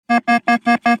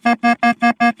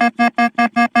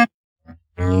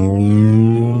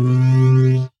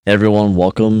Everyone,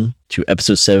 welcome to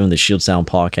episode 7 of the Shield Sound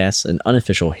Podcast, an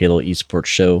unofficial Halo esports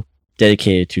show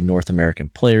dedicated to North American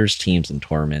players, teams, and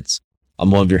tournaments.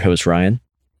 I'm one of your hosts, Ryan.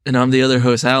 And I'm the other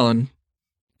host, Alan.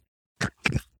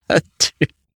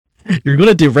 You're going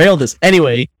to derail this.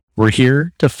 Anyway, we're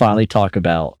here to finally talk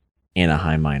about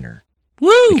Anaheim Minor.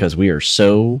 Woo! Because we are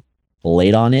so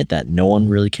late on it that no one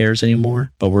really cares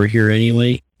anymore, but we're here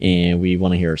anyway, and we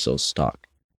want to hear ourselves talk.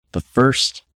 But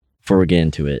first, before we get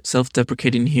into it,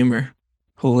 self-deprecating humor,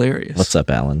 hilarious. What's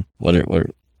up, Alan?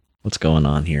 What's going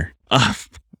on here?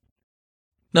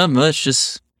 Not much,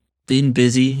 just being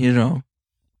busy,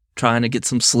 trying to get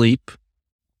some sleep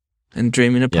and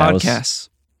dreaming of podcasts.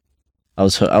 I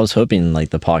was hoping like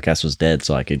the podcast was dead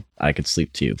so I could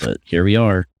sleep too, but here we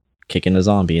are, kicking a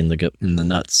zombie in the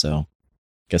nuts. So,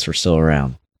 guess we're still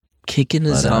around. Kicking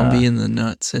a zombie in the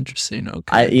nuts. Interesting.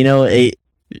 Okay.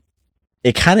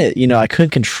 It kind of, I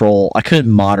couldn't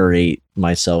moderate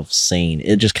myself saying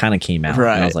it just kind of came out.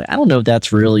 Right. And I was like, I don't know if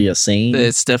that's really a saying.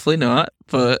 It's definitely not,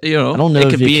 but I don't know if it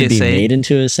could be made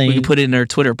into a saying. We could put it in our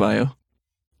Twitter bio.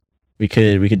 We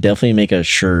could definitely make a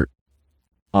shirt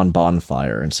on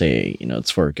Bonfire and say,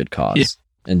 it's for a good cause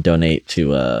and donate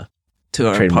to our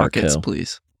pockets,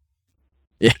 please.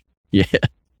 Yeah.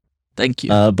 Thank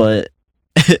you. But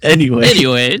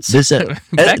anyways, this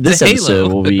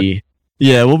episode will be.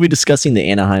 Yeah, we'll be discussing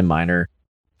the Anaheim Minor.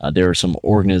 There were some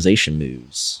organization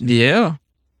moves. Yeah.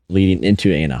 Leading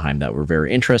into Anaheim that were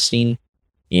very interesting.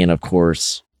 And of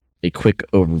course, a quick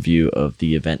overview of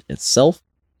the event itself,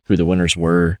 who the winners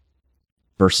were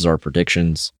versus our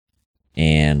predictions,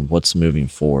 and what's moving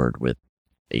forward with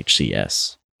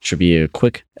HCS. Should be a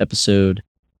quick episode.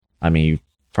 I mean, you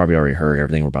probably already heard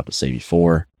everything we're about to say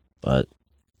before, but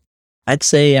I'd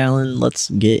say, Alan,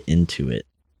 let's get into it.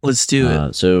 Let's do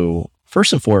it. So,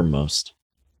 first and foremost,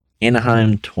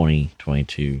 Anaheim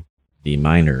 2022, the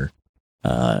minor,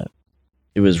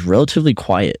 it was relatively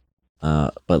quiet,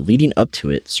 but leading up to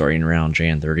it, starting around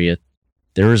Jan 30th,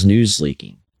 there was news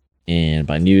leaking. And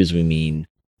by news, we mean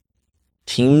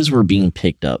teams were being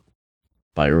picked up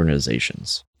by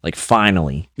organizations. Like,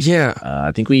 finally. Yeah.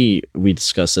 I think we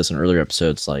discussed this in earlier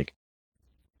episodes, like,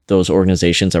 those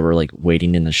organizations that were, like,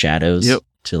 waiting in the shadows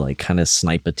to, like, kind of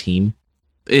snipe a team.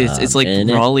 It's like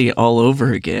Raleigh all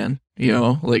over again,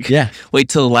 wait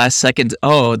till the last second.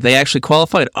 Oh, they actually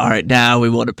qualified. All right, now we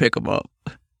want to pick them up.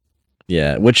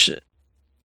 Yeah, which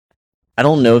I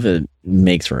don't know if it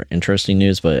makes for interesting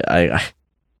news, but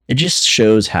it just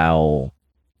shows how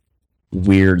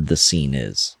weird the scene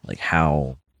is. Like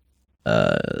how,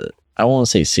 I don't want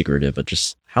to say secretive, but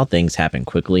just how things happen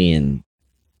quickly and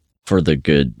for the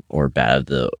good or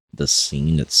bad of the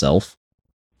scene itself.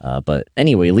 But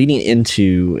anyway, leading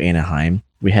into Anaheim,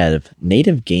 we have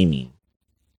Native Gaming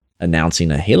announcing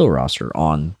a Halo roster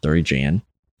on 30 Jan,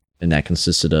 and that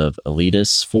consisted of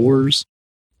Elitis, Fours,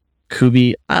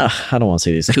 Kubi, I don't want to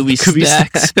say these. Kubi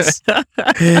Stacks,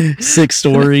 Six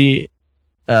Story,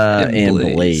 and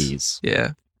Blaze.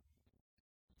 Yeah.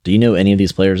 Do you know any of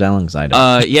these players, Alan? 'Cause I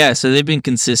don't. Yeah, so they've been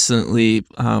consistently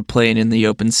playing in the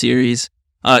Open Series.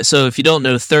 So if you don't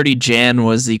know, 30 Jan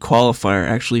was the qualifier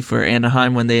actually for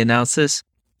Anaheim when they announced this.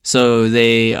 So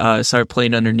they started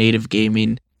playing under Native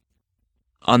Gaming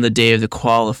on the day of the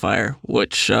qualifier,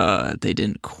 which they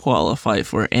didn't qualify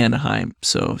for Anaheim.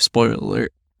 So spoiler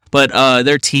alert. But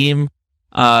their team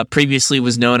previously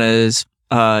was known as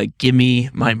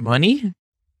Gimme My Money.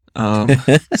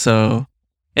 And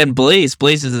Blaze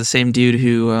is the same dude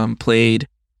who played.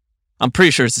 I'm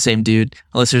pretty sure it's the same dude,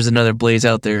 unless there's another Blaze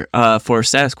out there for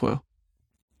Status Quo.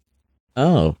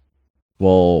 Oh,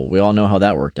 well, we all know how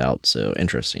that worked out, so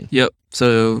interesting. Yep.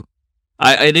 So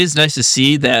it is nice to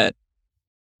see that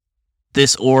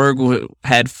this org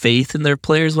had faith in their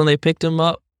players when they picked them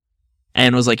up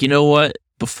and was like, you know what?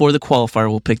 Before the qualifier,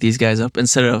 we'll pick these guys up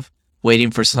instead of waiting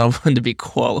for someone to be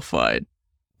qualified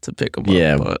to pick them up.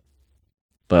 Yeah,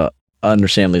 but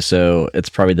understandably so, it's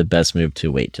probably the best move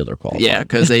to wait till they're qualified. Yeah,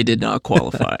 because they did not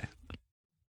qualify.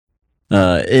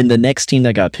 And the next team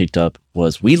that got picked up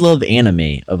was We Love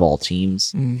Anime, of all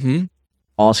teams. Mm-hmm.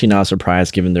 Honestly, not a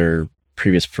surprise given their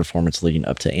previous performance leading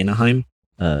up to Anaheim.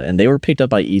 And they were picked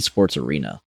up by Esports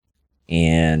Arena.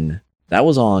 And that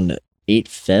was on 8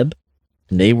 Feb.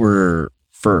 And they were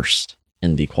first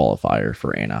in the qualifier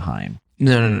for Anaheim.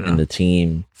 No. And the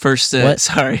team... First in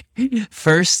the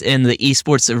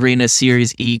Esports Arena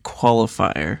Series E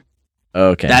qualifier.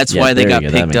 Okay. That's why they got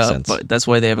picked up, but that's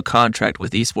why they have a contract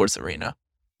with Esports Arena.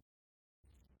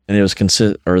 And it was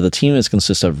the team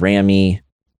consists of Rami,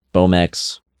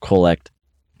 Bomex, Collect,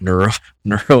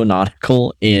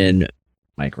 Neuronautical, and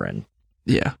Mike Wren.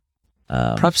 Yeah.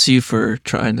 Props to you for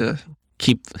trying to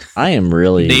keep. I am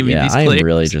really, naming yeah, these I am players.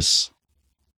 really just,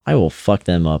 I will fuck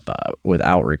them up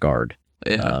without regard.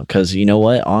 Yeah. Because you know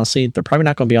what? Honestly, they're probably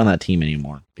not going to be on that team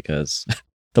anymore because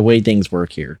the way things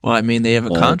work here. Well, I mean, they have a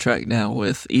But- contract now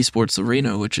with Esports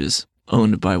Arena, which is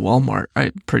owned by Walmart.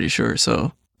 I'm pretty sure.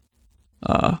 So,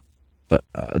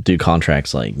 But do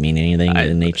contracts like mean anything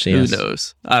in HCS? who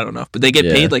knows? I don't know. But they get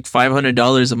Yeah. paid like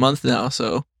 $500 a month now.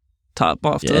 So, top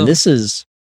off. Yeah, to and them. this is,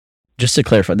 just to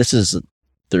clarify, this is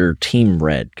their Team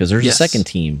Red because there's Yes. a second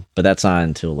team, but that's not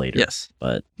until later. Yes.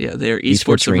 But Yeah, they're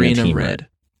Esports Esports Arena Arena Team Red.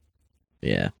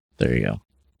 yeah, there you go.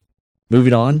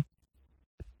 Moving on.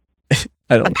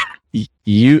 I don't.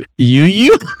 You.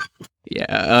 Yeah.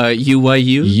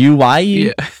 UYU.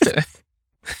 UYU. Yeah.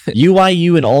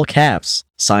 UYU in all caps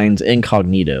signs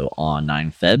Incognito on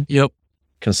 9 Feb, Yep.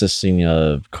 consisting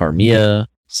of Carmia,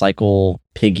 Cycle,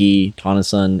 Piggy,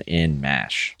 Tonasun, and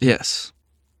Mash. Yes.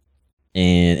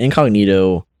 And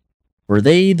Incognito, were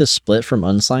they the split from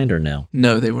Unsigned or no?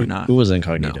 No, they were not. Who was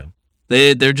Incognito?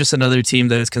 They're just another team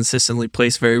that has consistently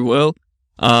placed very well.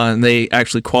 And they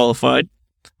actually qualified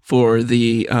for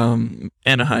the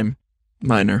Anaheim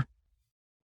minor.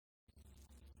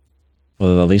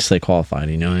 Well, at least they qualified,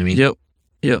 you know what I mean? Yep.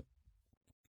 Yep.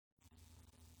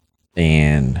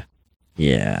 And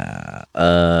yeah,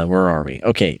 where are we?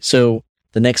 Okay, so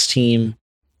the next team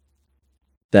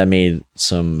that made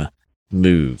some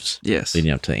moves Yes.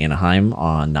 leading up to Anaheim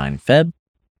on 9 Feb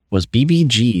was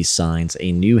BBG signs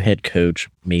a new head coach,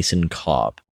 Mason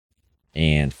Cobb,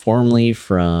 and formerly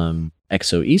from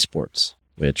EXO Esports,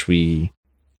 which we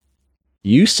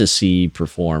used to see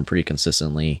perform pretty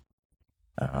consistently,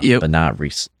 Yep. but not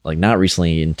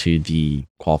recently into the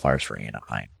qualifiers for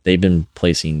Anaheim. They've been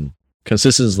placing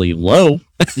consistently low,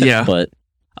 Yeah. but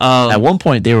at one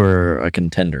point they were a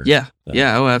contender. Yeah. So-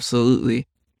 Yeah. Oh, absolutely.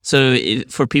 So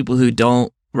for people who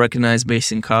don't recognize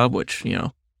Mason Cobb, which, you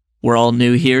know, we're all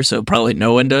new here, so probably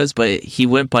no one does, but he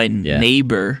went by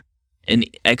Neighbor in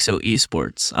EXO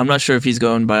Esports. I'm not sure if he's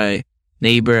going by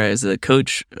Neighbor as the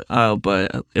coach,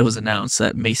 but it was announced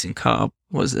that Mason Cobb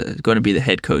was going to be the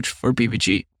head coach for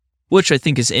BBG, which I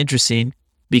think is interesting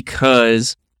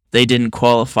because they didn't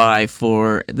qualify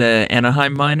for the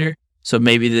Anaheim minor. So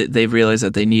maybe they realized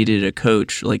that they needed a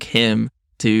coach like him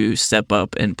to step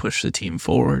up and push the team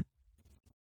forward.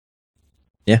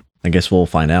 Yeah, I guess we'll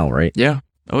find out, right? Yeah.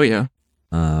 Oh, yeah.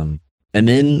 And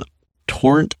then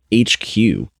Torrent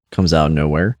HQ comes out of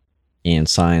nowhere and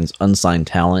signs unsigned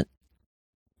talent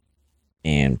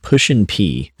and Pushin'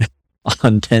 P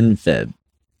on 10 Feb.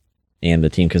 And the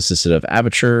team consisted of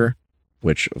Aperture,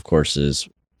 which of course is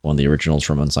one of the originals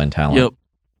from Unsigned Talent.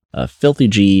 Yep. Filthy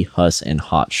G, Huss, and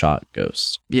Hotshot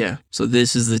Ghost. Yeah. So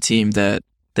this is the team that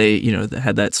they, you know, that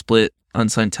had that split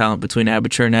unsigned talent between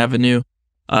Aperture and Avenue.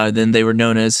 Then they were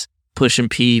known as Push and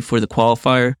P for the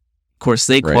qualifier. Of course,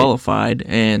 they Right. qualified,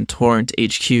 and Torrent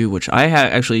HQ, which I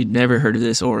had actually never heard of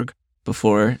this org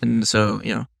before, and so,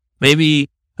 you know, maybe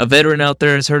a veteran out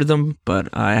there has heard of them, but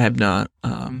I have not.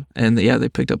 And yeah, they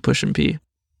picked up Push and P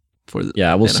for the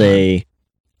Yeah, I will Anaheim. say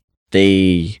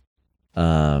they.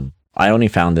 I only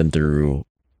found them through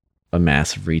a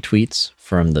massive retweets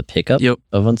from the pickup Yep.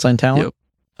 of Unsigned Talent.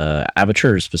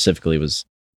 Aperture specifically was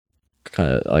kind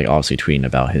of like obviously tweeting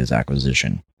about his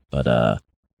acquisition, but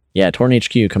yeah, Torn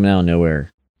HQ coming out of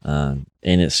nowhere, and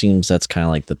it seems that's kind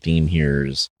of like the theme here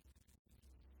is,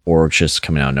 or just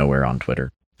coming out of nowhere on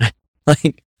Twitter.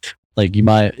 like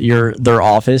their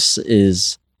office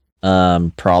is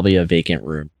probably a vacant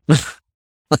room,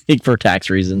 like for tax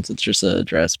reasons. It's just an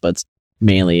address, but it's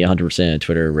mainly 100% a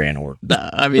Twitter ran org. Nah,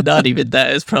 I mean, not even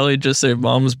that. It's probably just their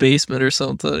mom's basement or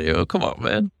something. Yo, come on,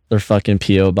 man. Their fucking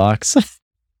PO box.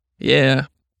 Yeah.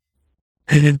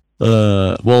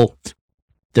 Well,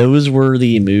 those were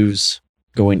the moves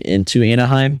going into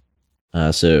Anaheim.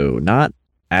 So not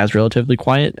as relatively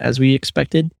quiet as we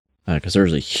expected, because there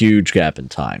was a huge gap in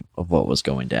time of what was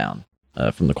going down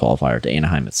from the qualifier to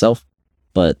Anaheim itself.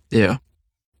 But Yeah.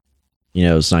 you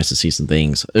know, it was nice to see some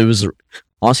things. It was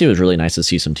really nice to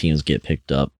see some teams get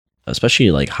picked up,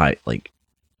 especially like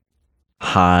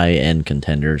high end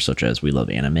contenders such as We Love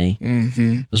Anime.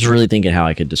 Mm-hmm. I was really thinking how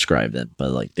I could describe them,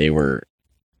 but like they were,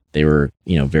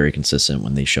 you know, very consistent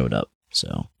when they showed up.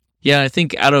 So Yeah, I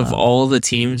think out of all the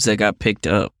teams that got picked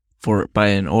up by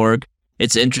an org,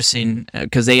 it's interesting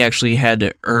because they actually had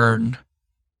to earn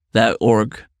that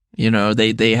org. You know,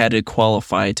 they had to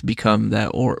qualify to become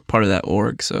that part of that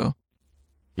org. So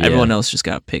yeah. everyone else just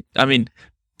got picked. I mean,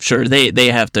 sure, they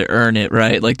have to earn it,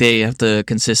 right? Like they have to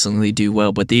consistently do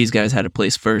well, but these guys had to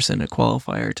place first in a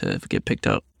qualifier to get picked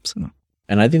up. So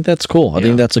And I think that's cool. I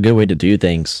think that's a good way to do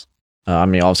things. I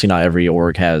mean, obviously, not every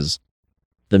org has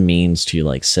the means to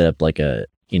like set up like a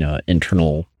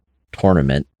internal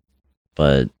tournament,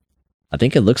 but I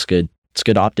think it looks good. It's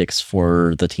good optics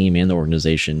for the team and the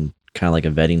organization, kind of like a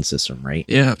vetting system, right?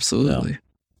 Yeah, absolutely.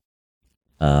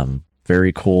 So,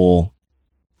 very cool.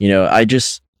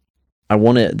 I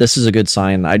want to. This is a good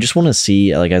sign. I just want to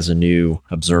see, like, as a new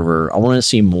observer, I want to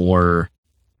see more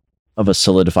of a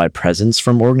solidified presence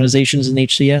from organizations in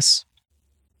HCS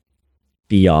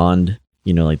beyond,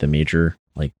 like the major,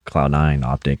 like Cloud9,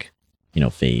 Optic,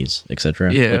 FaZe,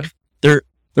 etc. Yeah. Like,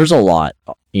 there's a lot,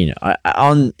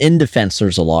 in defense,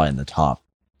 there's a lot in the top,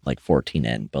 like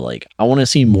 14N, but like, I want to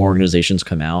see more organizations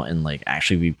come out and like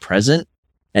actually be present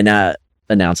and not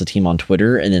announce a team on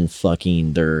Twitter and then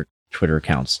fucking their Twitter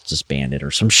accounts disbanded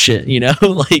or some shit,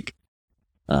 like.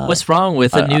 What's wrong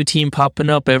with a new team popping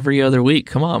up every other week?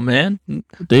 Come on, man.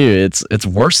 Dude, it's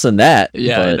worse than that.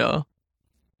 Yeah, I know.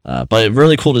 But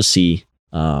really cool to see.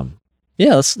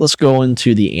 Yeah, let's go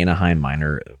into the Anaheim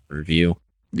minor review.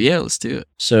 Yeah, let's do it.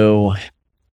 So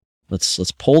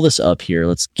let's pull this up here.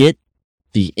 Let's get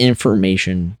the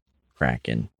information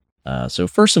cracking. So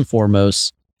first and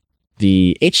foremost,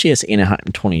 the HCS Anaheim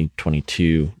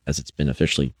 2022, as it's been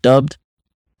officially dubbed,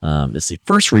 is the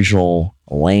first regional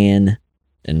LAN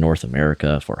in North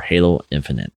America for Halo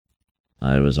Infinite.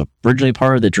 It was originally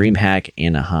part of the DreamHack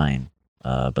Anaheim,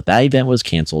 but that event was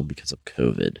canceled because of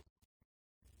COVID.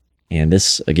 And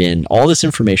this, again, all this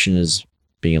information is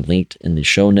being linked in the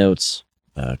show notes,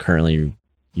 currently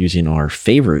using our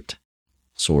favorite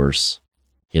source,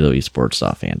 Halo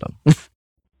Esports.fandom.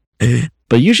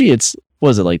 But usually it's, what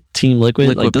is it, like Team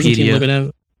Liquid? Like, doesn't Team Liquid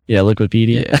have? Yeah,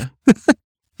 Liquidpedia. Yeah.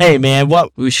 Hey, man,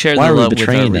 what? We share the love with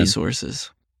our resources.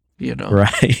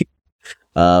 Right.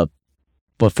 But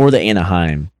for the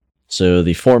Anaheim, so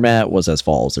the format was as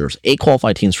follows. There was 8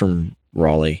 qualified teams from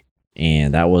Raleigh,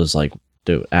 and that was like,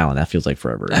 dude, Alan, that feels like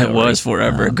forever ago. That was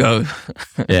forever ago.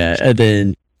 Yeah, and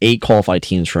then 8 qualified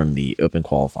teams from the open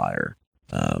qualifier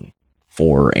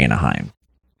for Anaheim,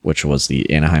 which was the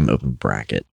Anaheim open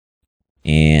bracket.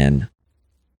 And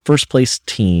first place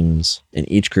teams in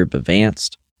each group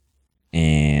advanced,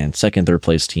 and second, third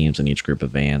place teams in each group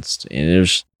advanced.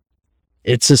 And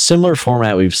it's a similar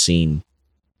format we've seen,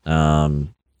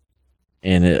 and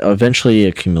it eventually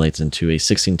accumulates into a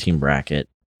 16-team bracket,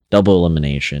 double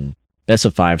elimination, best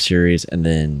of 5 series, and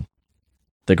then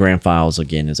the grand finals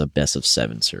again is a best of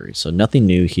 7 series. So nothing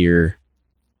new here.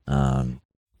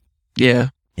 Yeah,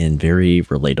 and very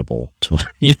relatable to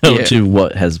to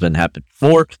what has been happened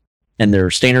before. And there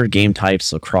are standard game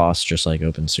types across, just like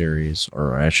Open Series,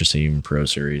 or I should say even Pro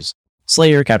Series: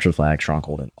 Slayer, Capture the Flag,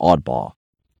 Stronghold, and Oddball.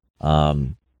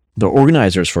 The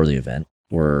organizers for the event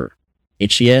were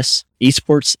HCS,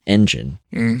 Esports Engine,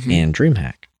 and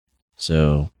DreamHack.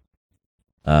 So,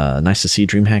 nice to see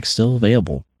DreamHack still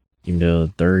available, even though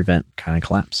their event kind of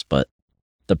collapsed. But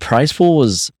the prize pool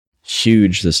was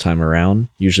huge this time around.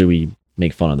 Usually we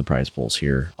make fun of the prize pools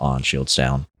here on Shields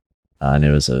Down. And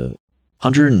it was a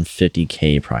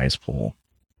 150K prize pool.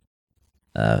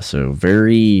 So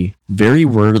very, very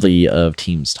worthy of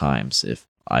teams' times, if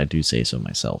I do say so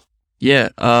myself. Yeah,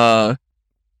 that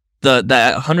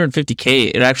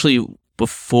 150K, it actually,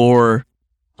 before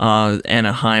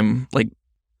Anaheim, like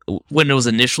when it was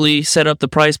initially set up, the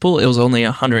prize pool, it was only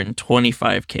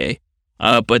 125K.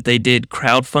 But they did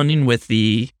crowdfunding with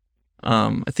the,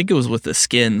 I think it was with the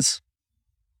skins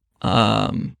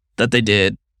that they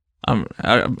did. I'm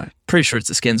pretty sure it's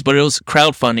the skins, but it was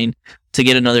crowdfunding to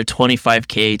get another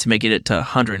 25K to make it to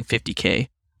 150K.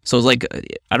 So it's like,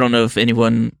 I don't know if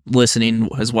anyone listening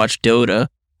has watched Dota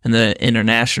and the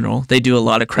International. They do a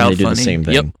lot of crowdfunding. And they do the same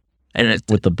thing. Yep. And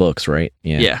with the books, right?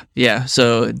 Yeah.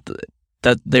 So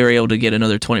that they were able to get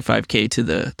another 25K to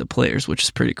the players, which is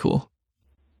pretty cool.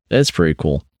 That's pretty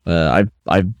cool.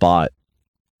 I've bought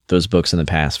those books in the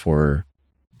past for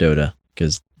Dota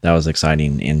because that was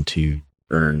exciting, and to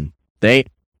earn,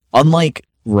 unlike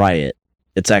Riot,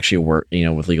 it's actually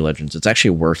with League of Legends, it's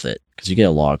actually worth it because you get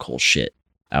a lot of cool shit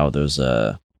out of those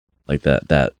like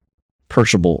that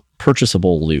purchasable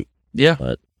loot. Yeah.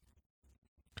 But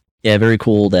yeah, very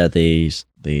cool that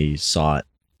they sought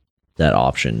that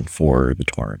option for the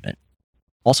tournament.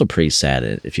 Also pretty sad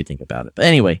if you think about it. But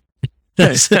anyway,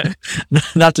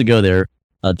 not to go there.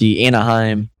 The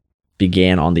Anaheim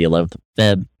began on the 11th of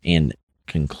Feb and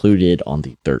concluded on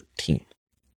the 13th.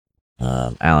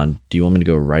 Alan, do you want me to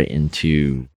go right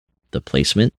into the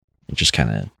placement and just kind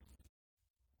of?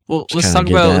 Well, let's talk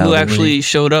about who actually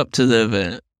showed up to the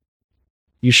event.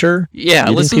 You sure? Yeah,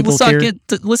 let's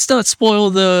not spoil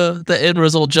the end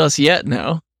result just yet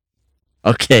now.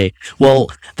 Okay.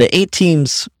 Well, the 8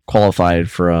 teams qualified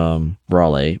from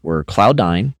Raleigh were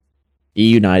Cloud9, E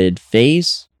United,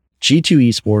 FaZe, G2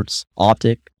 Esports,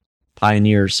 Optic,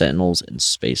 Pioneer, Sentinels, and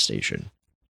Space Station.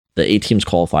 The 8 teams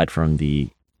qualified from the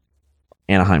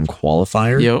Anaheim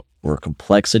qualifier were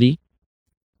Complexity,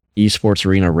 Esports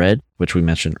Arena Red, which we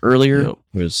mentioned earlier,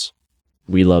 was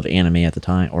We Love Anime at the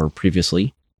time, or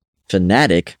previously,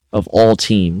 Fnatic of all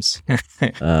teams,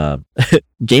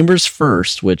 Gamers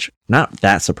First, which not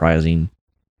that surprising,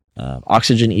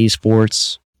 Oxygen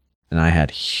Esports, and I had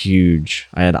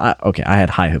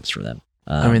high hopes for them.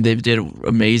 They did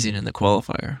amazing in the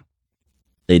qualifier.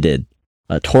 They did.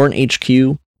 Torrent HQ,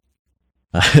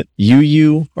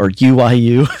 UU or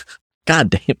UIU. God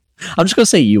damn. I'm just gonna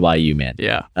say UIU, man.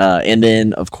 Yeah. And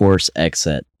then of course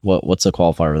XSET. What's a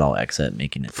qualifier without XSET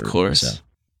making it through? Of course.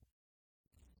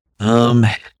 So.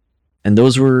 And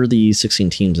those were the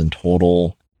 16 teams in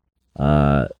total.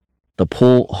 The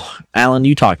pool, Alan,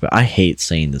 you talked about. I hate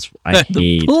saying this. I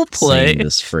hate pool play. Saying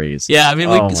this phrase. Yeah, I mean,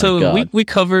 we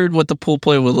covered what the pool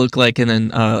play would look like in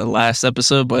the last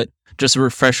episode, but just a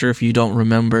refresher if you don't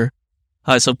remember.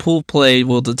 So pool play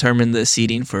will determine the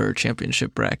seeding for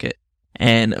championship bracket.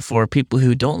 And for people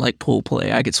who don't like pool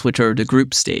play, I could switch over to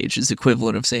group stage. It's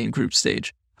equivalent of saying group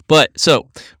stage. But so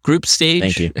group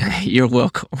stage. Thank you. You're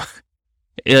welcome.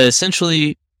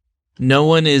 Essentially, no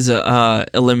one is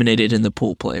eliminated in the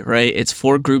pool play, right? It's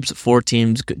 4 groups, 4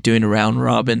 teams doing a round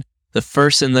robin. The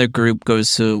first in the group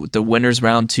goes to the winners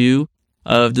round 2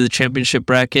 of the championship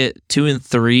bracket. 2 and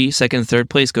 3, second and third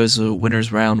place goes to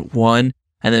winners round 1,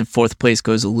 and then fourth place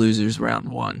goes to losers round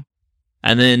 1.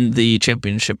 And then the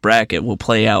championship bracket will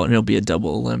play out, and it'll be a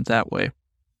double elim that way.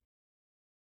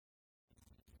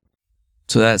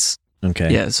 So that's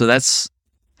okay. Yeah, so that's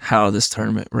how this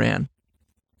tournament ran.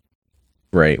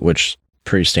 Right, which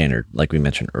pretty standard, like we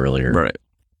mentioned earlier. Right.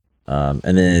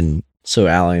 And then, so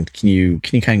Alan, can you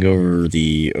kind of go over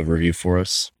the overview for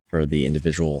us for the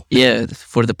individual? Yeah,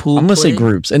 for the pool. I'm gonna say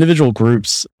groups, individual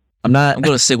groups. I'm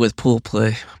gonna stick with pool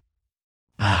play.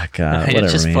 Ah, God, whatever.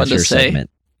 It's just man. fun It's to your say.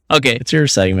 segment. Okay, it's your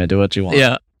segment. Do what you want.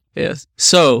 Yeah. Yes.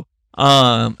 So,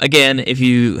 again, if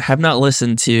you have not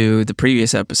listened to the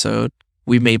previous episode,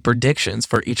 we made predictions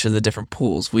for each of the different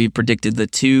pools. We predicted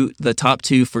the top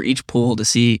 2 for each pool to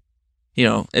see,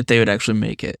 if they would actually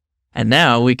make it. And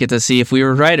now we get to see if we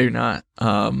were right or not.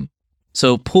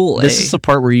 So pool A. This is the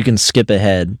part where you can skip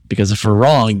ahead, because if we're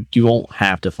wrong, you won't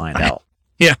have to find out.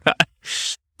 Yeah.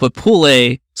 But pool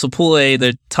A,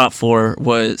 the top 4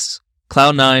 was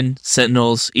Cloud9,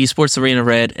 Sentinels, Esports Arena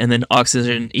Red, and then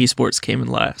Oxygen Esports came in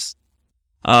last.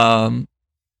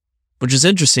 Which is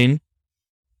interesting.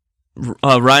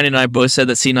 Ryan and I both said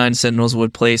that C9 Sentinels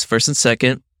would place first and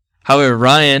second. However,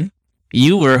 Ryan,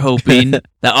 you were hoping that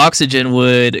Oxygen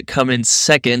would come in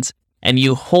second, and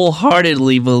you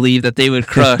wholeheartedly believe that they would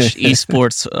crush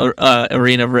Esports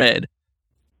Arena Red.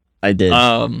 I did.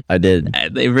 I did.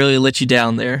 They really let you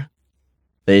down there.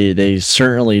 They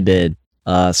certainly did.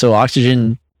 So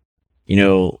Oxygen,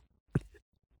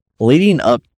 leading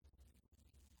up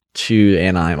to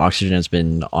Anaheim, Oxygen has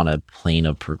been on a plane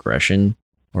of progression,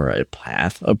 or a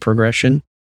path of progression.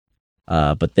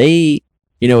 But they,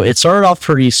 it started off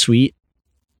pretty sweet.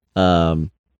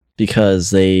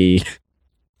 Because they,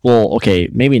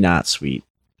 maybe not sweet,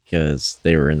 because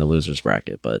they were in the losers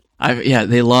bracket, but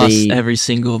they lost every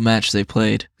single match they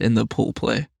played in the pool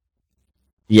play.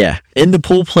 Yeah, in the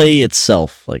pool play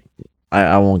itself, like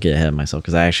I won't get ahead of myself,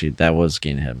 because that was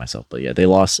getting ahead of myself, but yeah, they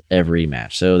lost every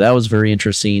match, so that was very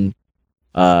interesting.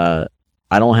 I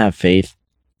don't have faith.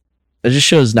 It just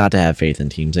shows not to have faith in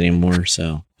teams anymore.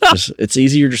 So it's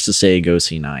easier just to say go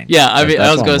C9. Yeah, I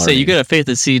was going to say, you got to faith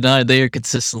in C9. They are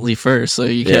consistently first, so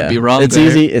you can't be wrong. It's there.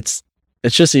 easy. It's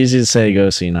just easy to say go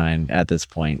C9 at this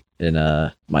point in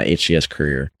my HCS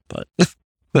career. But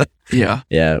yeah.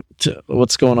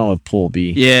 What's going on with Pool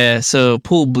B? Yeah, so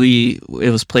Pool B,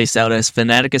 it was placed out as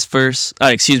Fnatic as first.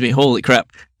 Holy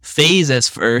crap! FaZe as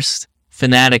first,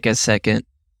 Fnatic as second,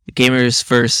 Gamers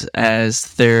First as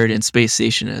third, and Space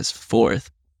Station as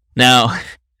fourth. Now,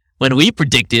 when we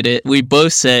predicted it, we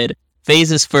both said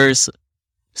FaZe as first,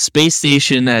 Space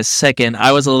Station as second.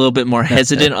 I was a little bit more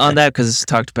hesitant on that because it's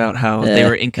talked about how they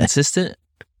were inconsistent.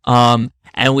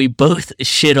 And we both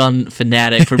shit on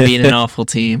Fnatic for being an awful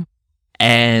team.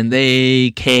 And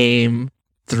they came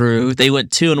through. They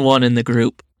went 2-1 in the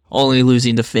group, only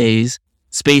losing to FaZe.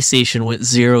 Space Station went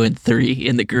 0-3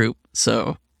 in the group.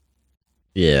 So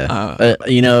yeah,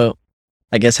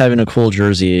 I guess having a cool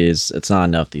jersey it's not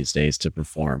enough these days to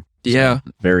perform. Yeah,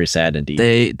 so, very sad indeed.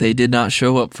 They did not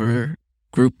show up for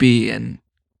Group B and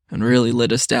really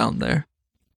let us down there.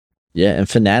 Yeah, and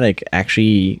Fnatic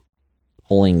actually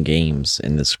pulling games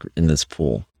in this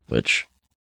pool, which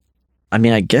I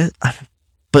mean, I get,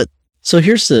 but so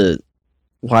here's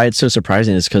why it's so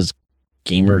surprising is because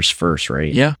gamers first,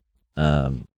 right? Yeah.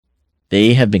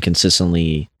 They have been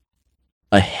consistently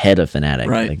ahead of Fnatic.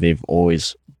 Right. Like they've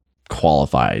always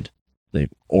qualified,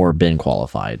 or been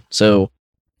qualified. So,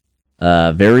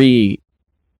 very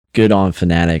good on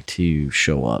Fnatic to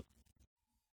show up.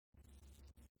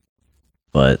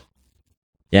 But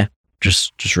yeah,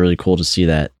 just really cool to see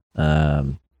that. I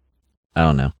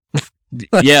don't know.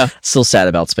 Yeah, still sad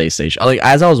about Space Station. Like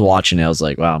as I was watching it, I was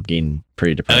like, wow, I'm getting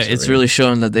pretty depressed. it's really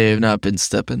showing that they have not been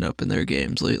stepping up in their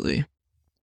games lately.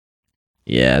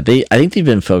 Yeah, I think they've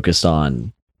been focused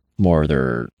on more of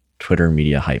their Twitter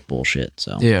media hype bullshit.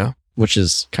 So Yeah, which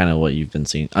is kind of what you've been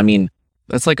seeing. I mean,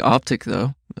 that's like Optic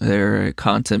though. They're a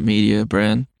content media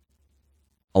brand.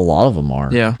 a lot of them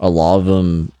are. Yeah. A lot of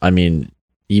them. I mean,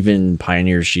 even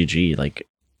Pioneers GG, like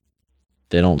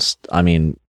they don't. I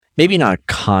mean, maybe not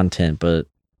content, but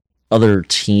other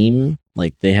team.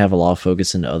 Like they have a lot of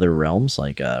focus into other realms,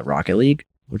 like Rocket League,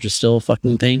 which is still a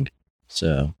fucking thing.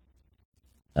 So,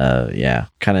 yeah,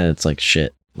 kind of. It's like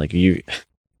shit. Like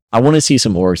I want to see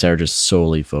some orgs that are just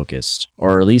solely focused,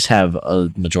 or at least have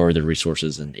a majority of the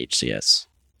resources in HCS.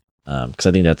 Because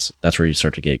I think that's where you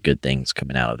start to get good things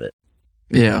coming out of it.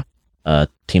 Yeah.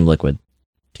 Team Liquid.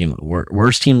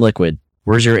 Where's Team Liquid?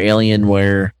 Where's your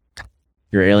Alienware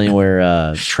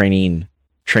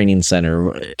training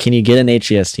center? Can you get an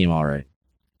HCS team all right?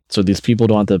 So these people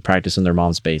don't have to practice in their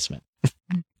mom's basement.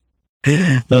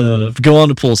 Go on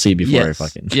to Pool C before I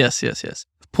fucking... Yes.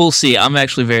 Pool C. I'm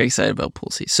actually very excited about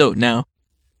Pool C. So now...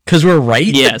 Because we're right?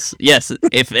 Yes.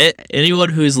 If anyone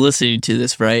who's listening to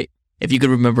this, right, if you could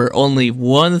remember only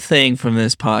one thing from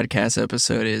this podcast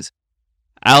episode is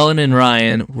Alan and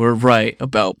Ryan were right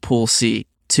about Pool C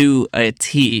to a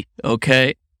T,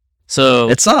 okay? So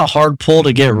it's not a hard pull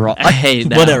to get wrong. Hey,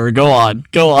 whatever, go on.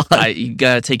 You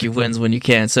gotta take your wins when you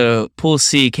can. So Pool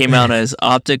C came out as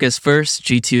Optic as first,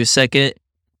 G2 as second,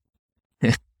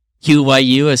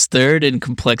 UYU as third, and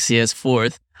Complexity as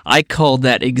fourth. I called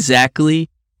that exactly,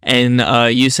 and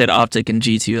you said Optic and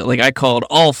G2. Like I called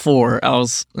all four.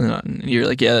 You're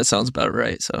like, yeah, that sounds about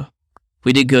right. So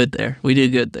we did good there.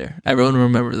 Everyone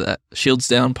remember that. Shields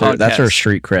Down podcast. That's our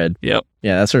street cred. Yep.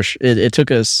 Yeah, that's our. It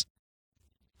took us.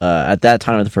 At that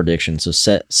time of the prediction, so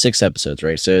set 6 episodes,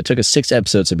 right? So it took us 6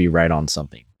 episodes to be right on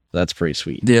something. That's pretty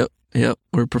sweet. Yep.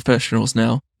 We're professionals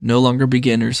now. No longer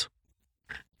beginners.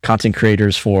 Content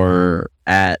creators for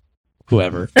at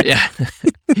whoever. Yeah.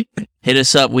 Hit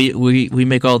us up. We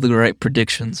make all the right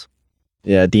predictions.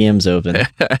 Yeah, DM's open.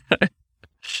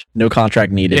 No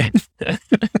contract needed.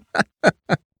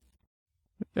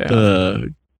 Yeah.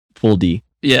 Pool D.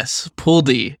 Yes, Pool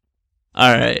D.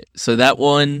 All right. So that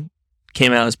one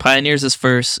came out as Pioneers as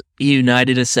first,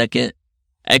 United as second,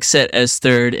 Xset as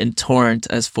third, and Torrent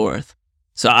as fourth.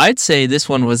 So I'd say this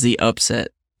one was the upset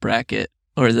bracket,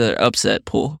 or the upset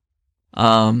pool.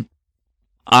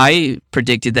 I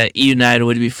predicted that United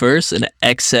would be first and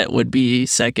Xset would be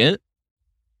second.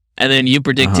 And then you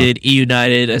predicted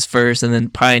United as first and then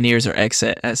Pioneers or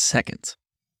Xset as second.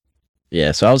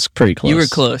 Yeah, so I was pretty close. You were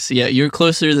close. Yeah, you were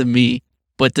closer than me.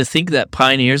 But to think that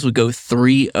Pioneers would go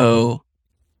 3-0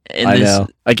 I know.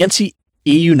 Against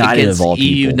United of all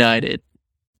people. United.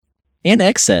 And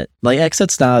Xset. Like,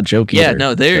 Xset's not a joke either. Yeah,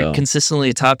 no, they're consistently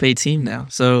a top 8 team now.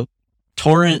 So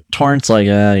Torrent's like,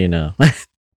 they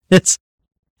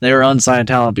were unsigned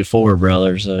talent before,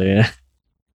 brother, so yeah.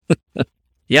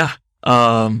 Yeah.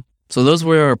 So those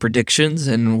were our predictions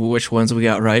and which ones we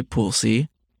got right, Pool C.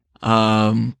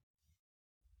 Yeah,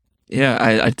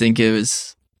 I think it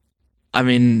was,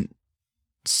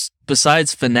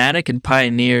 besides Fnatic and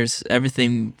Pioneers,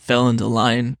 everything fell into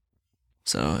line.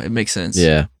 So it makes sense.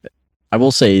 Yeah. I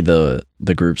will say the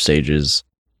group stages,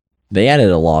 they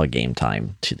added a lot of game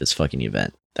time to this fucking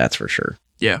event. That's for sure.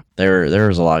 Yeah. There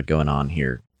was a lot going on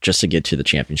here just to get to the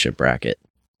championship bracket.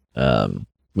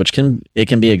 Which can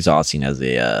be exhausting as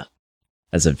a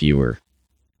viewer.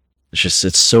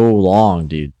 It's so long,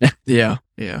 dude. Yeah.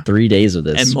 3 days of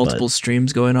this. And multiple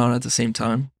streams going on at the same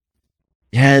time.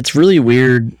 Yeah, it's really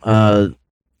weird.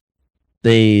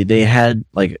 They had,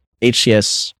 like,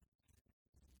 HCS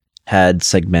had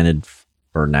segmented,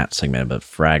 or not segmented, but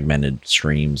fragmented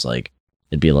streams. Like,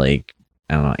 it'd be like,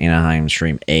 I don't know, Anaheim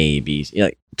stream A, B,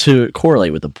 like, to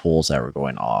correlate with the pools that were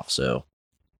going off. So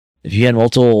if you had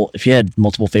multiple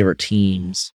favorite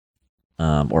teams,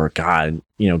 or God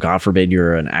forbid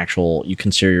you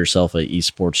consider yourself an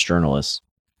esports journalist,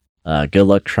 good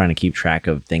luck trying to keep track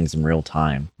of things in real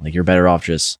time. Like, you're better off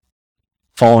just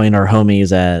following our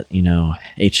homies at,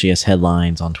 HCS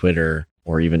headlines on Twitter,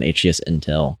 or even HCS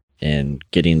Intel and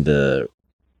getting the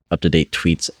up-to-date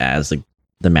tweets as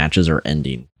the matches are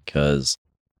ending, because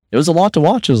it was a lot to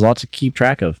watch. It was a lot to keep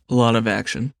track of. A lot of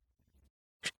action.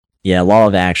 Yeah, a lot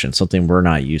of action, something we're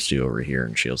not used to over here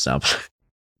in Shield South.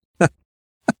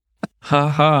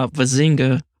 Haha,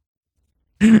 bazinga.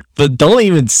 But don't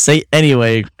even say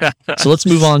anyway. So let's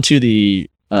move on to the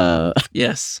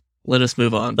Yes. Let us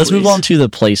move on. Let's move on to the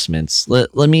placements.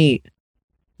 Let me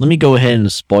go ahead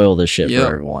and spoil this shit Yep. for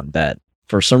everyone that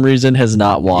for some reason has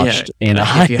not watched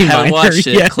Anaheim. If you haven't watched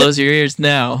it, yet. close your ears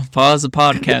now. Pause the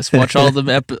podcast. Watch all the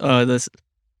this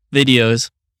videos.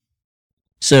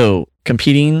 So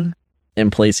competing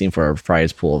and placing for our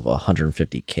prize pool of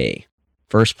 150K.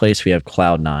 First place we have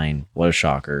Cloud9. What a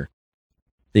shocker!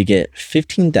 They get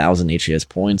 15,000 HCS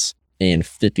points and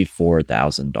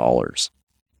 $54,000.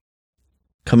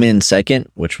 Come in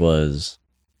second, which was,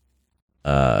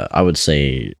 I would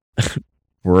say,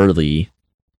 worthy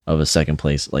of a second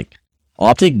place. Like,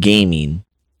 Optic Gaming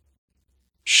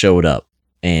showed up,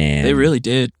 and They really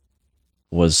did.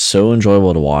 was so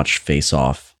enjoyable to watch face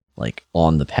off, like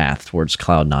on the path towards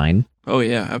Cloud9. Oh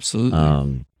yeah,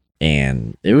 absolutely.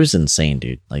 And it was insane,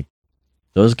 dude. Like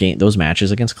those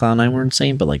matches against Cloud9 were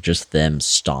insane, but like just them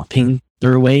stomping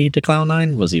their way to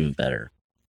Cloud9 was even better.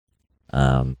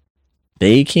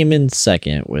 They came in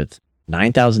second with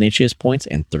 9,000 HCS points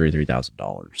and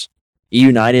 $33,000.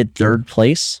 United third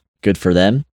place, good for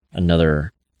them.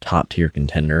 Another top tier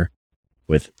contender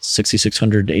with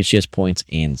 6,600 HCS points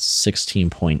and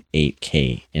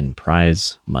 16.8K in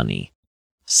prize money.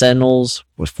 Sentinels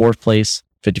with fourth place,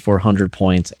 5,400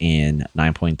 points and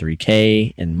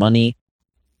 9.3K in money.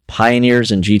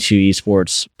 Pioneers and G2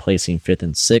 Esports placing fifth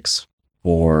and sixth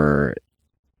for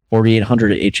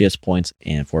 4,800 HCS points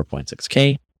and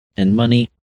 4.6K in money.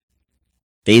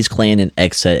 FaZe Clan and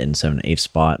Xset in 7th and 8th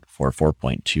spot for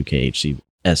 4.2K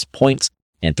HCS points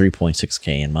and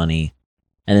 3.6K in money.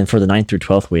 And then for the 9th through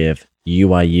 12th, we have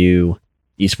UIU,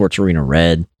 Esports Arena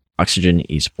Red, Oxygen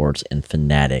Esports, and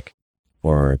Fnatic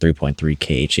for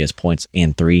 3.3K HCS points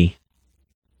and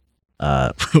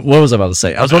what was I about to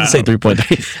say? I was about to say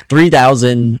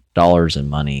 $3,000 in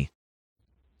money.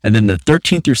 And then the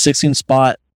 13th through 16th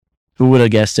spot, who would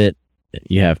have guessed it?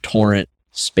 You have Torrent,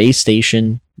 Space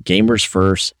Station, Gamers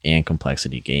First, and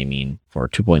Complexity Gaming for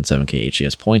 2.7K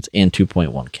HCS points and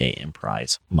 2.1K in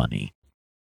prize money.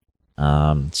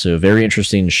 So very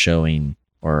interesting showing,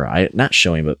 not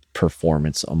showing, but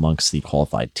performance amongst the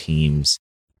qualified teams.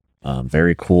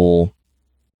 Very cool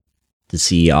to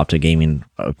see Optic Gaming,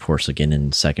 of course, again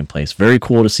in second place. Very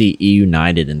cool to see E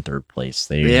United in third place.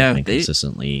 They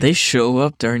consistently they show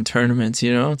up during tournaments.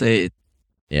 You know, they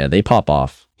pop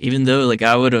off. Even though like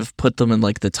I would have put them in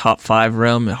like the top 5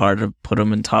 realm, it's hard to put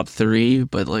them in top 3,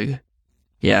 but like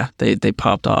they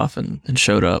popped off and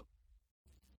showed up.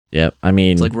 Yep, I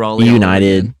mean, it's like Raleigh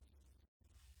United.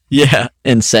 Yeah,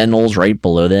 and Sentinels right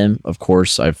below them. Of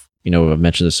course, I've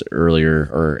mentioned this earlier,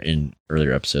 or in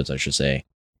earlier episodes, I should say.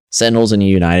 Sentinels and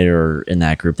United are in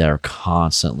that group that are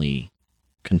constantly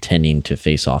contending to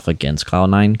face off against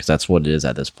Cloud9, because that's what it is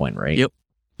at this point, right? Yep.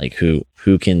 Like who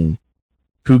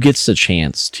gets the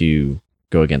chance to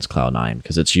go against Cloud9?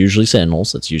 Because it's usually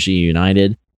Sentinels, it's usually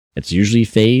United, it's usually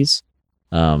FaZe,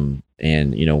 and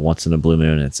once in a blue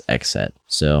moon it's Xset.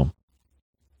 So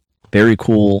very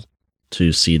cool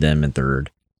to see them in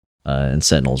third, and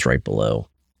Sentinels right below,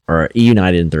 or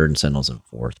United in third and Sentinels in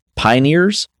fourth.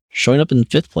 Pioneers showing up in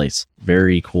fifth place.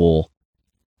 Very cool.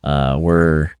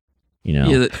 They're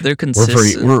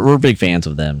consistent. We're big fans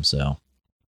of them. So,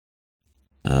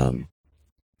 I'm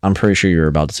pretty sure you're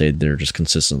about to say they're just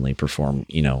consistently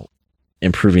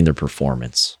improving their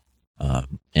performance.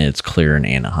 And it's clear in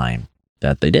Anaheim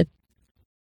that they did.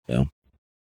 So,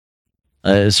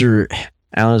 is there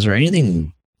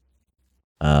anything,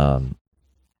 any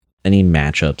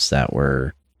matchups that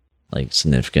were like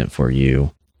significant for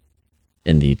you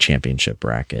in the championship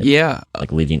bracket? Yeah.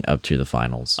 Like leading up to the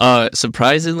finals.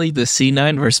 Surprisingly, the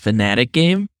C9 versus Fnatic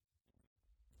game.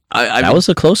 That was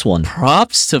a close one.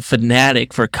 Props to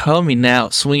Fnatic for coming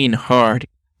out, swinging hard,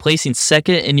 placing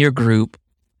second in your group,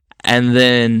 and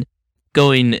then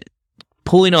pulling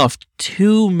off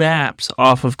 2 maps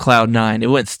off of Cloud9. It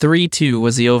went 3-2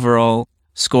 was the overall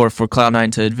score for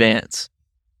Cloud9 to advance.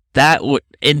 That was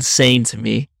insane to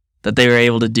me that they were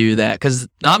able to do that, because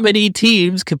not many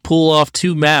teams could pull off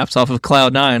 2 maps off of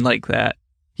Cloud9 like that.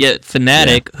 Yet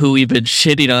Fnatic, who we've been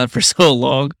shitting on for so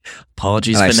long,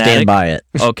 apologies, and Fnatic. I stand by it.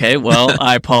 Okay, well,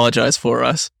 I apologize for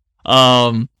us.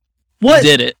 What?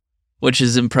 Did it, which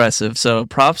is impressive. So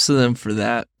props to them for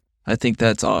that. I think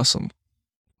that's awesome.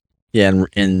 Yeah,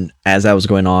 and as that was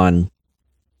going on,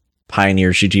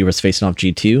 Pioneer GG was facing off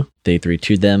G2. They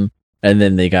 3-2'd them, and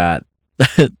then they got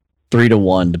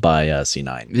 3-1 by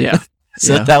C9. Yeah.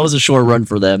 So that was a short run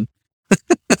for them.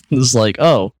 It was like,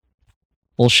 oh,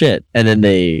 well, shit. And then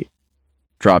they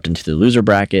dropped into the loser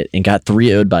bracket and got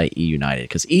 3-0'd by E United,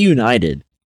 because E United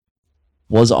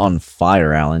was on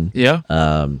fire, Alan. Yeah.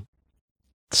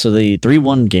 So they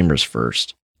 3-1 Gamers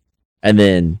first, and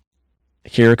then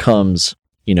here comes,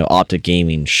 Optic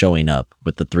Gaming showing up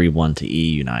with the 3-1 to E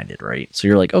United, right? So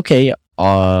you're like, okay,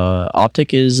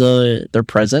 Optic is they're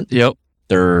present. Yep.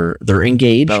 They're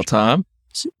engaged. About time.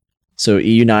 So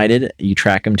E United, you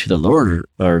track them to the lower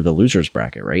or the losers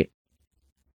bracket, right?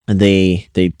 And they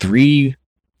 3-1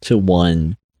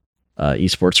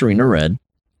 Esports Arena Red,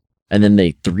 and then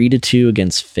they 3-2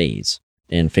 against FaZe,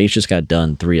 and FaZe just got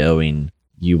done 3-0ing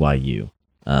UIU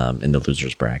in the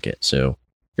losers bracket. So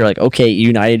you're like, okay,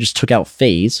 United just took out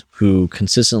FaZe, who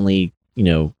consistently,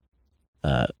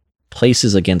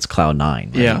 places against Cloud9,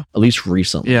 right? Yeah. At least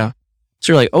recently. Yeah.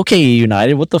 So you're like, okay,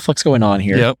 United, what the fuck's going on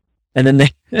here? Yep. And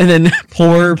then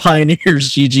poor Pioneers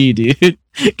GG, dude,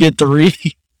 get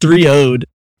 3-0'd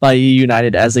by E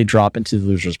United as they drop into the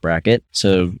losers bracket.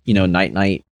 So,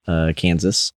 night,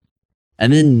 Kansas.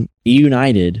 And then E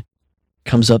United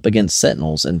comes up against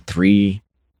Sentinels and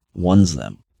 3-1s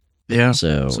them. Yeah.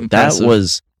 So that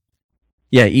was,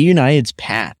 E United's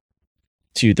path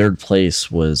to third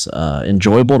place was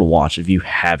enjoyable to watch if you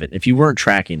haven't. If you weren't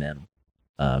tracking them,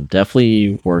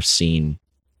 definitely worth seeing.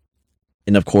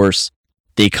 And of course,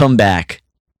 they come back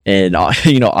and,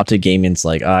 Optic Gaming's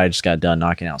like, I just got done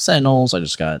knocking out Sentinels. I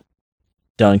just got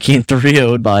done getting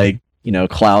 3-0'd by,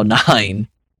 Cloud9.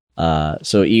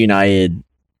 So E United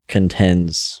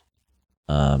contends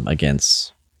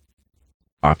against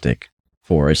Optic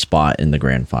for a spot in the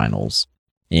grand finals,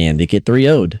 and they get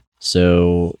 3-0'd.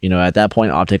 So, at that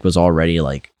point, Optic was already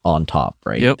like on top,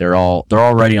 right? Yep. They're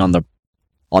already on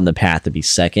the path to be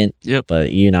second. Yep. But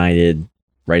E United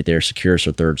right there secures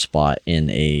their third spot in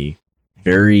a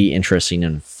very interesting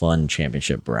and fun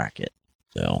championship bracket.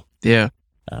 So yeah,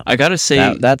 I gotta say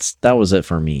that was it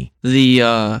for me.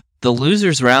 The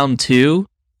losers round 2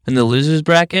 in the losers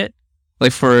bracket,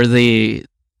 like for the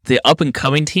up and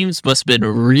coming teams, must have been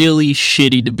really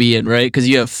shitty to be in, right? Because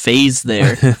you have FaZe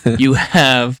there, you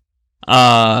have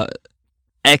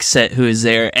Xset who is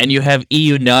there, and you have E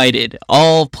United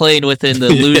all playing within the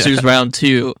losers round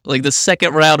 2, like the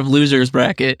second round of losers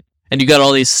bracket, and you got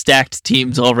all these stacked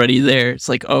teams already there. It's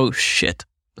like, oh shit.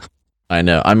 I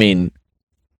know. I mean,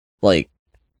 like,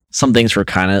 some things were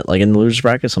kind of like in the losers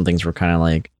bracket. Some things were kind of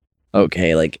like,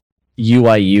 okay, like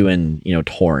UIU and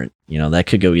Torrent. That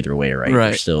could go either way, right? Right.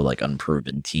 They're still like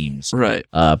unproven teams, right?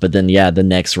 But then the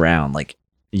next round, like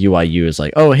UIU is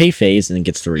like, oh hey FaZe, and then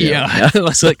gets 3-0. Yeah, it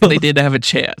was like they didn't have a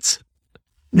chance.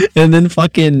 And then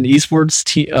fucking esports,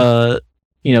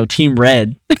 Team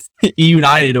Red, E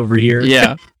United over here.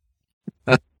 Yeah.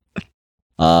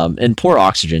 And poor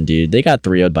Oxygen, dude, they got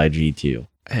 3-0'd by G2.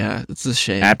 Yeah, it's a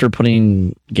shame. After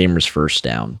putting Gamers First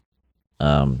down,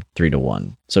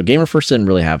 3-1. So Gamer First didn't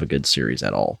really have a good series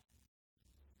at all.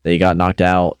 They got knocked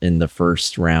out in the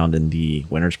first round in the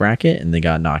winners bracket, and they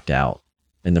got knocked out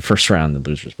in the first round in the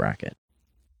losers bracket.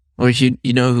 Well, you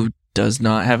know who does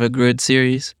not have a good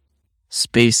series?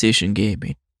 Space Station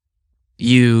Gaming.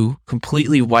 You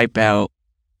completely wipe out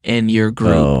in your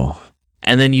group,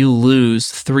 and then you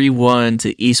lose 3-1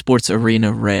 to Esports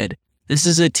Arena Red. This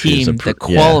is a team that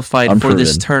qualified for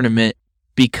this tournament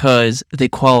because they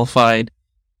qualified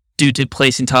due to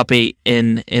placing top 8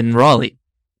 in Raleigh.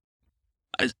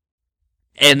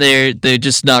 And they're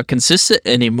just not consistent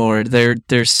anymore.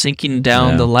 They're sinking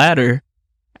down the ladder,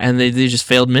 and they just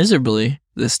failed miserably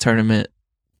this tournament.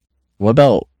 What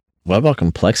about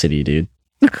Complexity, dude?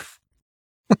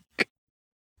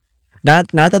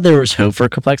 Not that there was hope for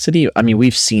Complexity. I mean,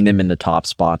 we've seen them in the top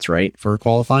spots, right, for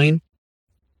qualifying.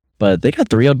 But they got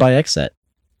 3-0'd by Xset.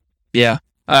 Yeah,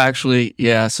 actually,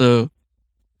 yeah. So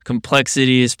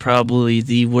Complexity is probably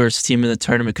the worst team in the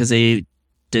tournament because they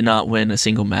did not win a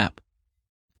single map.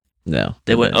 No.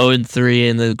 They went 0-3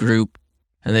 in the group,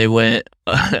 and they went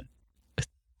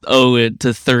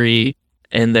 0-3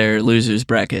 in their losers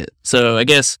bracket. So I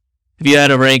guess if you had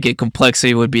to rank it,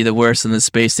 Complexity would be the worst, and the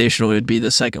Space Station would be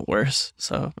the second worst.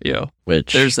 So,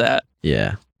 which there's that.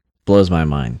 Yeah, blows my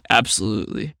mind.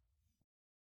 Absolutely.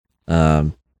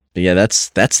 But yeah, that's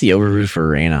the overview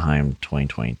for Anaheim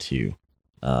 2022.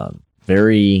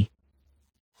 Very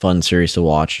fun series to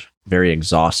watch. Very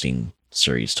exhausting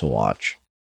series to watch.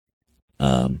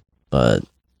 But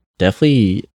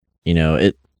definitely,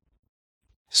 it.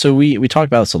 So we talked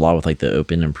about this a lot with like the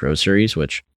Open and Pro series,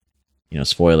 which,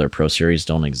 spoiler, Pro series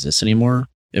don't exist anymore.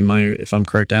 if I'm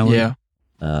correct, Alan? Yeah.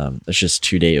 It's just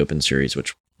 2-day open series,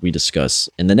 which we discuss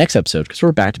in the next episode because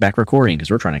we're back to back recording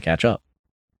because we're trying to catch up.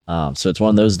 So it's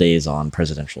one of those days on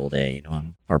Presidential Day,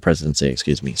 on our President's Day,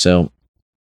 excuse me. So,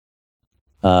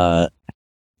 the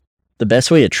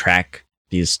best way to track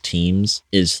these teams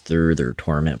is through their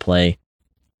tournament play.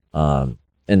 And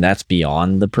that's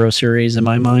beyond the Pro Series in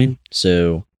my mind.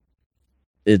 So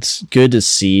it's good to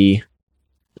see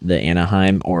the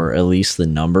Anaheim, or at least the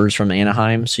numbers from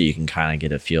Anaheim, so you can kind of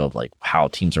get a feel of like how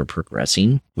teams are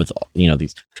progressing with,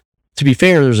 these. To be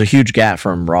fair, there's a huge gap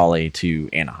from Raleigh to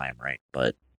Anaheim, right?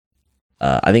 But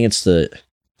I think it's the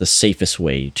safest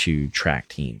way to track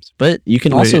teams. But you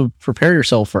can also prepare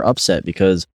yourself for upset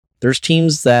because there's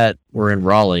teams that were in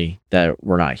Raleigh that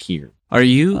were not here. Are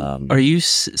you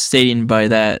stating by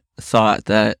that thought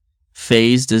that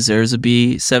FaZe deserves to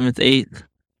be 7th, 8th?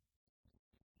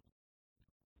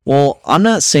 Well, I'm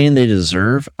not saying they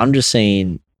deserve. I'm just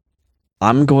saying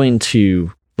I'm going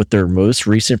to, with their most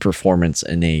recent performance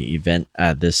in a event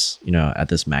at this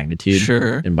magnitude.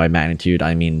 Sure. And by magnitude,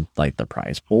 I mean like the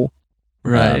prize pool.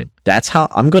 Right. That's how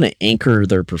I'm going to anchor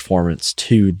their performance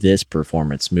to this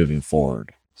performance moving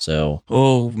forward. So,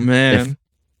 oh man.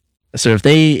 If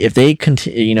they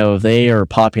continue, if they are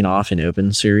popping off in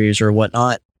open series or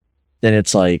whatnot, then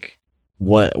it's like,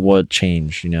 what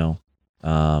changed?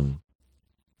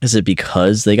 Is it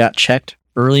because they got checked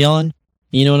early on?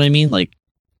 You know what I mean? Like,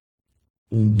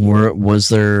 was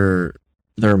their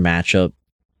matchup,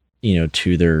 is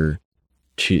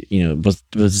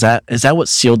that what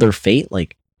sealed their fate?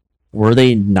 Like, were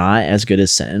they not as good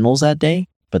as Sentinels that day,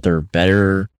 but they're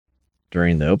better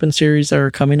during the open series that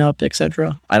are coming up,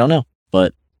 etc.? I don't know,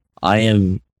 but I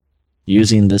am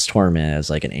using this tournament as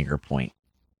like an anchor point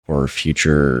for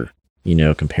future,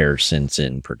 comparisons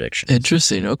and predictions.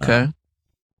 Interesting. Okay.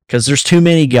 Because there's too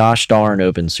many gosh darn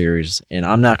open series, and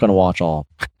I'm not going to watch all,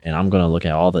 and I'm going to look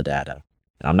at all the data,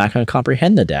 and I'm not going to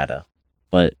comprehend the data,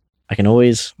 but I can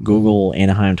always Google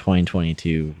Anaheim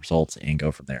 2022 results and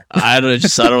go from there. I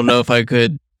don't know if I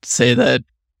could say that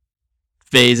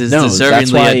FaZe is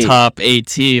deservingly a top 8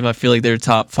 team. I feel like they're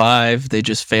top 5. They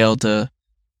just failed to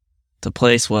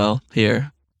place well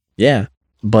here. Yeah,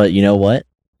 but you know what?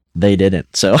 They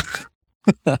didn't. So.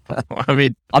 I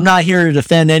mean, I'm not here to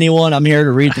defend anyone. I'm here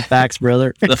to read the facts,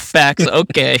 brother. The facts,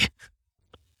 okay.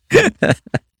 But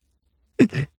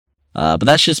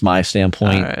that's just my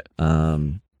standpoint. All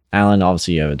right. Alan,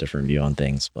 obviously you have a different view on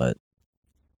things, but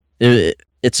it's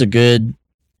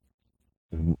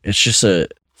just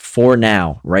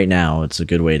right now, it's a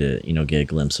good way to, get a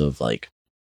glimpse of like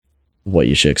what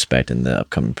you should expect in the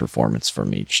upcoming performance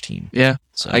from each team. Yeah.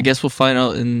 So I guess we'll find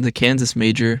out in the Kansas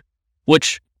major,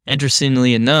 which,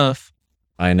 interestingly enough,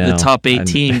 I know the top 8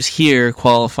 teams here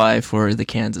qualify for the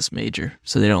Kansas major,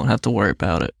 so they don't have to worry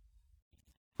about it.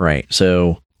 Right.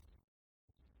 So,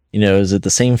 is it the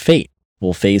same fate?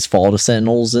 Will FaZe fall to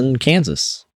Sentinels in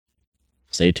Kansas?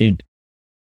 Stay tuned.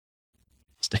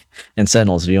 And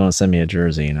Sentinels, if you want to send me a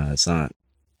jersey, it's not.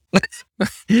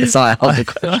 It's not out of the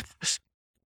question.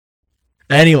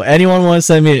 Anyway, anyone want to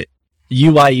send me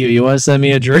UYU? You want to send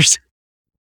me a jersey?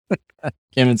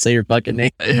 Can't even say your fucking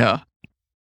name. Yeah.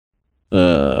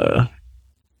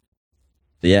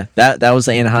 Yeah, that was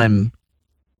the Anaheim.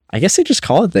 I guess they just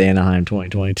call it the Anaheim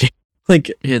 2022.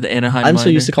 Like, yeah, the Anaheim. I'm so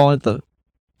used to calling it the.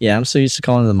 Yeah, I'm so used to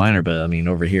calling it the minor, but I mean,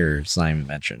 over here it's not even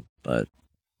mentioned. But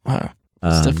wow,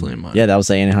 it's definitely a minor. Yeah, that was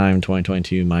the Anaheim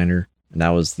 2022 minor, and that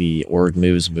was the org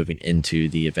moves moving into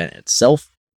the event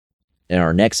itself. In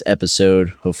our next episode,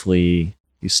 hopefully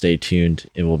you stay tuned,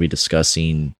 and we'll be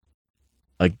discussing,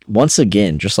 once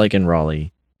again, just like in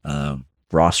Raleigh,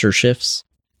 roster shifts.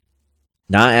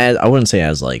 Not as, I wouldn't say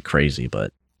as like crazy,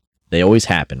 but they always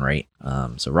happen, right?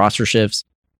 So roster shifts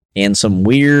and some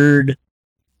weird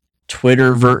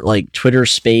Twitter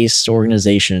space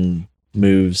organization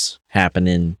moves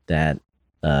happening that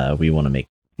we want to make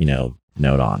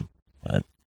note on. But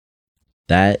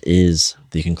that is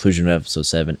the conclusion of episode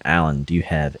 7. Alan, do you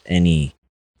have any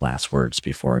last words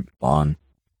before I move on?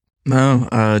 No,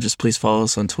 just please follow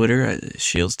us on Twitter at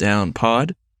Shields Down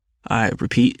Pod. I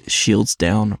repeat, Shields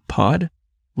Down Pod.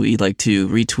 We like to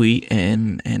retweet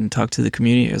and talk to the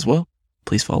community as well.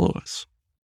 Please follow us.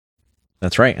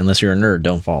 That's right. Unless you're a nerd,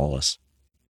 don't follow us.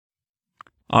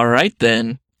 All right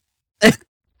then.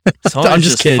 I'm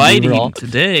just kidding. Fighting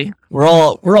today. We're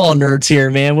all nerds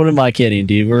here, man. What am I kidding,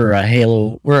 dude? We're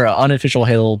an unofficial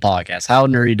Halo podcast. How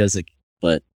nerdy does it?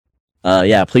 But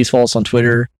yeah, please follow us on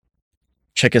Twitter.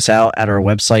 Check us out at our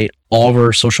website. All of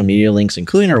our social media links,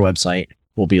 including our website,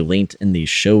 will be linked in the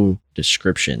show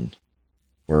description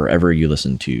wherever you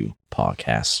listen to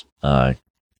podcasts.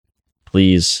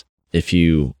 please, if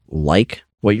you like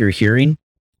what you're hearing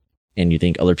and you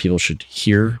think other people should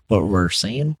hear what we're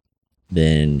saying,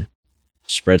 then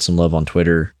spread some love on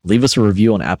Twitter. Leave us a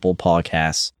review on Apple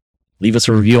Podcasts. Leave us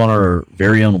a review on our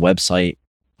very own website.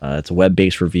 It's a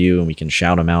web-based review, and we can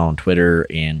shout them out on Twitter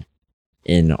and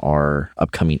in our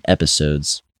upcoming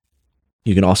episodes.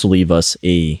 You can also leave us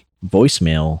a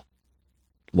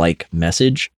voicemail-like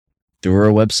message through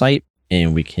our website,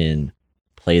 and we can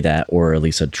play that or at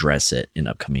least address it in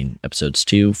upcoming episodes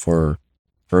too for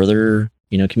further,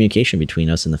 communication between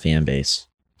us and the fan base.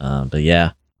 But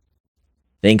yeah,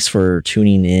 thanks for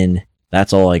tuning in.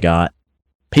 That's all I got.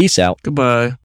 Peace out. Goodbye.